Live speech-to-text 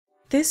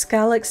This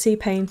galaxy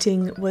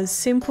painting was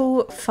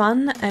simple,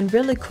 fun, and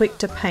really quick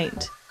to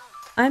paint.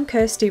 I'm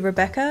Kirsty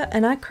Rebecca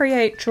and I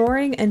create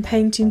drawing and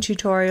painting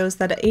tutorials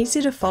that are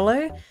easy to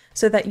follow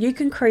so that you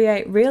can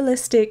create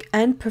realistic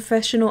and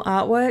professional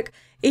artwork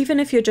even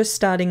if you're just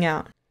starting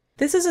out.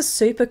 This is a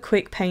super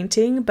quick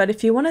painting, but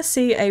if you want to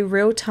see a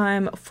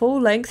real-time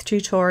full-length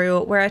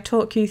tutorial where I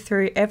talk you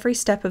through every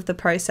step of the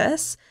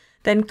process,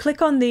 then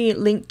click on the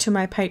link to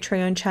my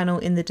Patreon channel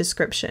in the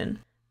description.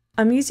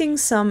 I'm using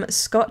some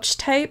Scotch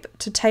tape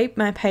to tape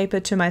my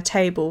paper to my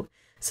table,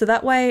 so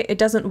that way it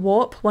doesn't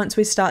warp once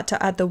we start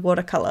to add the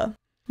watercolour.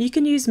 You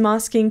can use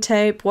masking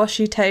tape,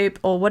 washi tape,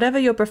 or whatever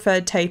your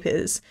preferred tape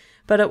is,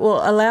 but it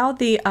will allow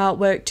the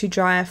artwork to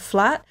dry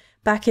flat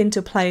back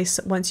into place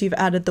once you've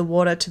added the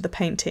water to the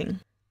painting.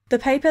 The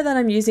paper that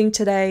I'm using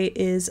today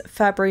is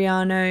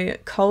Fabriano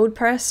cold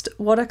pressed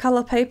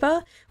watercolour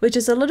paper, which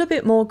is a little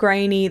bit more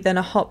grainy than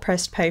a hot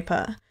pressed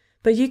paper.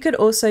 But you could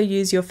also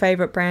use your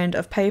favourite brand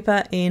of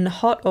paper in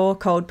hot or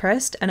cold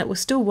pressed and it will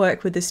still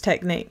work with this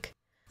technique.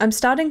 I'm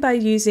starting by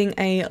using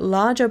a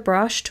larger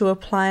brush to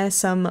apply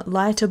some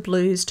lighter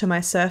blues to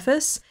my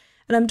surface,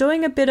 and I'm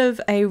doing a bit of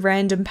a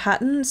random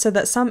pattern so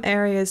that some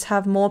areas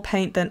have more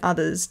paint than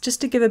others, just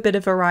to give a bit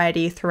of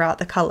variety throughout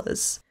the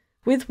colours.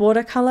 With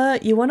watercolour,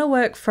 you want to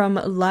work from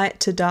light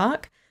to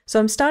dark, so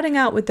I'm starting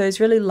out with those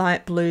really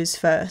light blues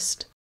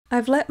first.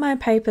 I've let my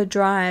paper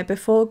dry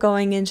before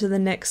going into the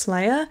next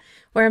layer,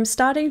 where I'm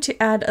starting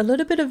to add a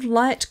little bit of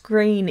light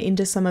green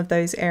into some of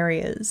those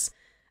areas.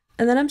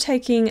 And then I'm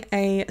taking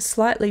a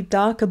slightly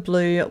darker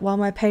blue while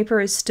my paper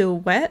is still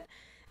wet,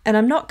 and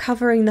I'm not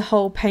covering the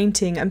whole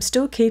painting, I'm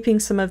still keeping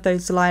some of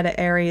those lighter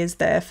areas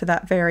there for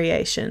that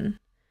variation.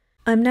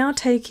 I'm now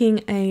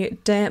taking a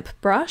damp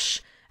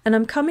brush, and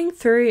I'm coming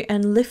through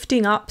and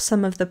lifting up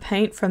some of the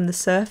paint from the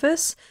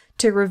surface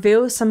to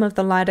reveal some of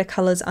the lighter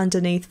colours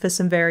underneath for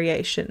some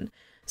variation.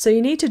 So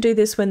you need to do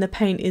this when the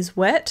paint is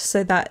wet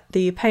so that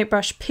the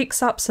paintbrush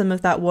picks up some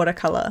of that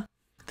watercolour.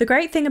 The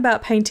great thing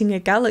about painting a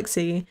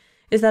galaxy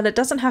is that it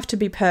doesn't have to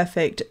be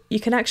perfect. You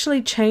can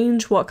actually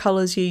change what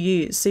colours you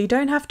use, so you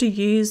don't have to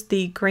use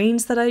the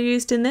greens that I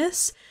used in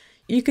this.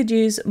 You could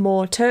use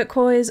more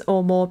turquoise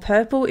or more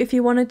purple if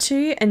you wanted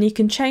to, and you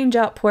can change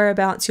up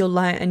whereabouts your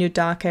light and your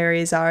dark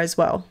areas are as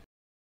well.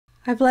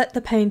 I've let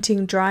the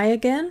painting dry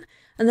again,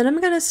 and then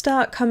I'm going to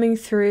start coming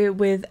through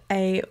with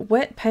a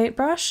wet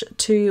paintbrush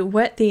to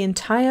wet the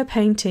entire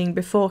painting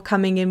before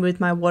coming in with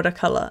my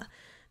watercolour.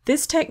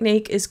 This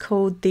technique is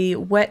called the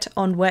wet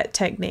on wet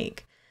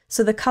technique.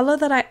 So the colour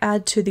that I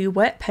add to the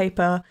wet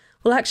paper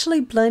will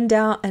actually blend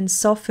out and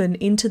soften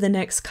into the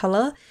next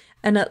colour,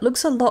 and it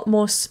looks a lot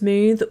more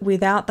smooth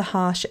without the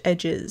harsh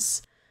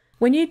edges.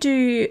 When you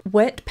do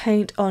wet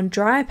paint on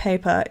dry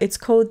paper, it's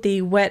called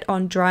the wet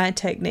on dry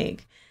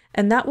technique,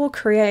 and that will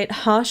create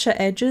harsher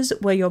edges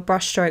where your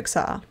brush strokes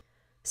are.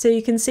 So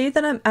you can see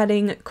that I'm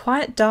adding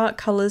quite dark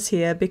colours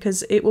here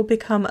because it will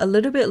become a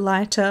little bit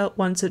lighter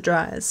once it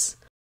dries.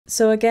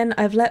 So again,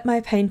 I've let my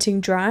painting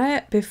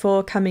dry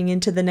before coming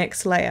into the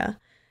next layer.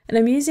 And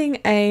I'm using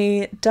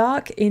a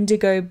dark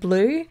indigo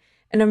blue,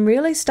 and I'm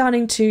really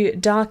starting to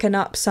darken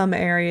up some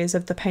areas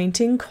of the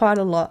painting quite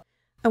a lot.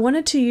 I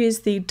wanted to use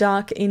the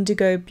dark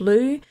indigo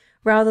blue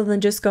rather than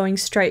just going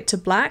straight to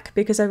black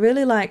because I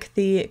really like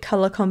the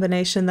colour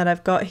combination that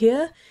I've got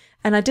here.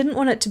 And I didn't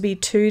want it to be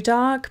too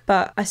dark,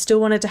 but I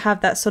still wanted to have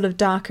that sort of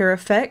darker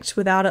effect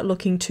without it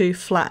looking too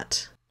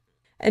flat.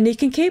 And you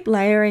can keep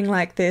layering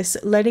like this,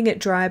 letting it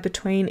dry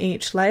between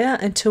each layer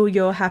until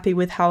you're happy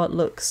with how it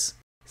looks.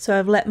 So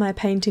I've let my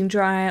painting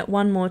dry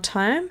one more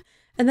time,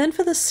 and then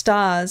for the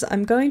stars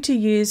I'm going to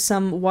use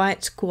some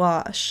white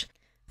gouache.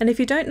 And if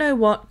you don't know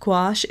what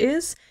gouache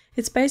is,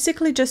 it's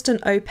basically just an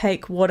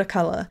opaque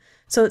watercolour.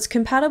 So it's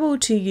compatible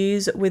to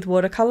use with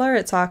watercolour,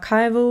 it's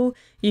archival,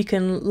 you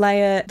can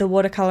layer the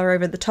watercolour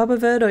over the top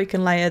of it, or you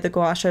can layer the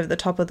gouache over the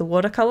top of the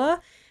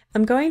watercolour.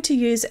 I'm going to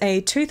use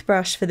a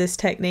toothbrush for this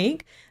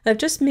technique. I've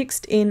just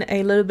mixed in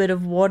a little bit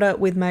of water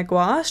with my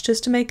gouache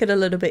just to make it a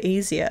little bit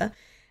easier.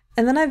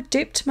 And then I've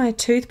dipped my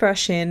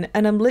toothbrush in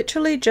and I'm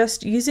literally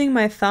just using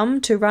my thumb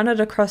to run it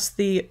across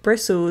the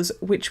bristles,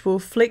 which will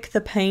flick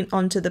the paint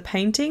onto the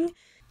painting.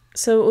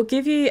 So it will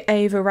give you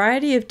a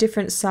variety of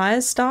different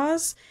size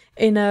stars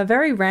in a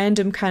very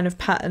random kind of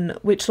pattern,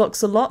 which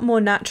looks a lot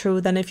more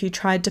natural than if you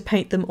tried to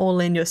paint them all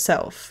in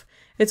yourself.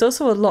 It's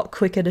also a lot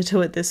quicker to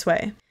do it this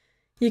way.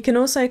 You can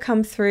also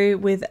come through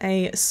with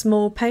a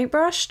small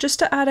paintbrush just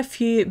to add a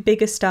few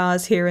bigger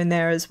stars here and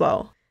there as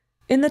well.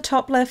 In the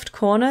top left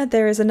corner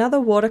there is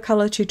another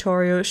watercolour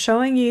tutorial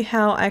showing you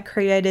how I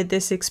created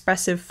this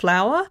expressive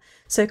flower,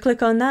 so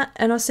click on that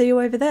and I'll see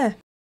you over there.